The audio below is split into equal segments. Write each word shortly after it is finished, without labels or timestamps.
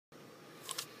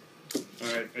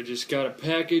Alright, I just got a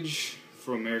package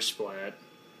from Airsplat,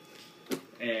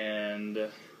 and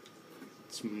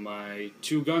it's my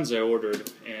 2 guns I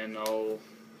ordered, and I'll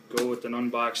go with an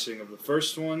unboxing of the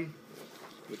first one,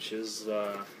 which is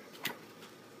the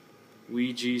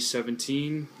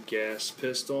G17 gas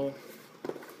pistol,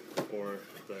 or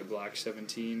the Glock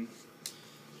 17.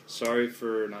 Sorry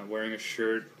for not wearing a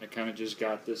shirt. I kind of just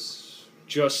got this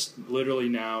just literally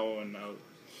now, and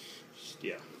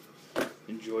yeah,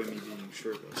 enjoy me being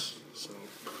shirtless. So,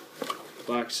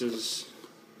 box is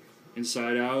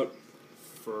inside out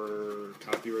for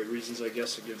copyright reasons, I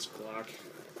guess, against Glock.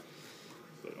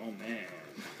 But oh man,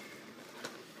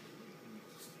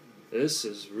 this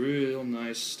is real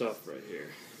nice stuff right here.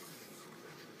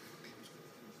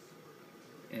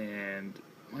 And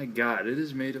my God, it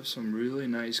is made of some really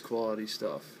nice quality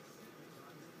stuff.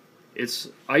 It's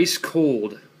ice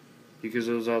cold because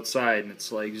it was outside, and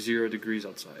it's like 0 degrees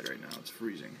outside right now. It's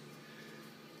freezing.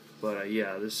 But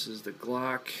yeah, this is the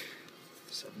Glock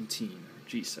 17, or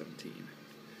G17.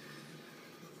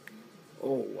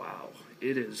 Oh wow,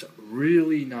 it is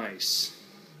really nice.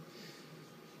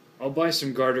 I'll buy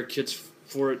some garter kits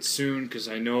for it soon, because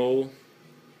I know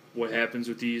what happens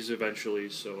with these eventually,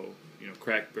 so, you know,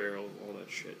 cracked barrel, all that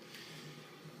shit.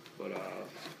 But,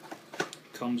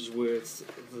 comes with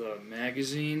the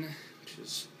magazine, which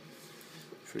is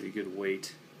pretty good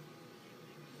weight.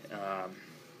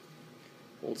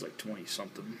 Holds like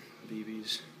 20-something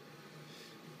BBs.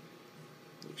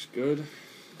 Looks good.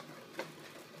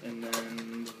 And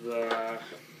then the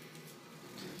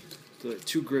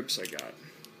 2 grips I got,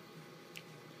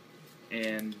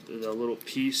 and the little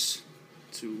piece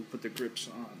to put the grips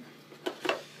on.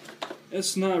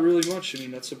 It's not really much. I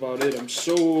mean, that's about it. I'm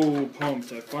so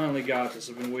pumped. I finally got this.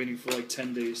 I've been waiting for like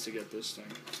 10 days to get this thing.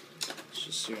 It's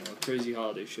just, you know, crazy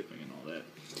holiday shipping and all that.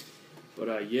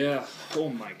 But yeah, oh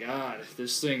my God,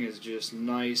 this thing is just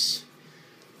nice.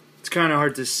 It's kind of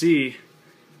hard to see,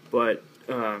 but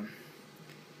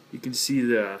you can see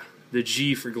the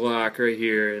G for Glock right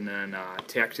here, and then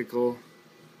tactical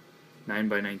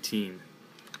 9x19,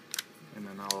 and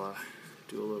then I'll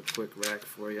do a little quick rack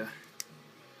for you.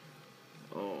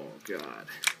 Oh God,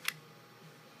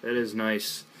 that is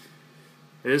nice.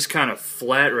 It is kind of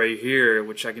flat right here,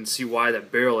 which I can see why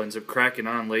that barrel ends up cracking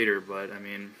on later, but I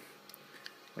mean,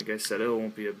 like I said, it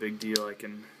won't be a big deal. I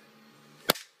can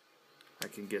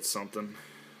get something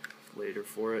later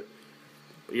for it.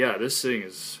 But yeah, this thing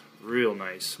is real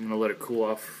nice. I'm gonna let it cool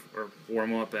off, or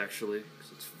warm up actually,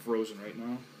 because it's frozen right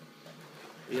now.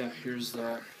 But yeah, here's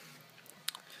what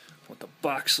the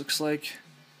box looks like.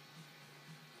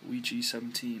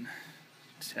 G17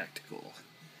 tactical.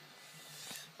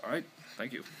 Alright,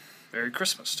 thank you. Merry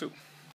Christmas too.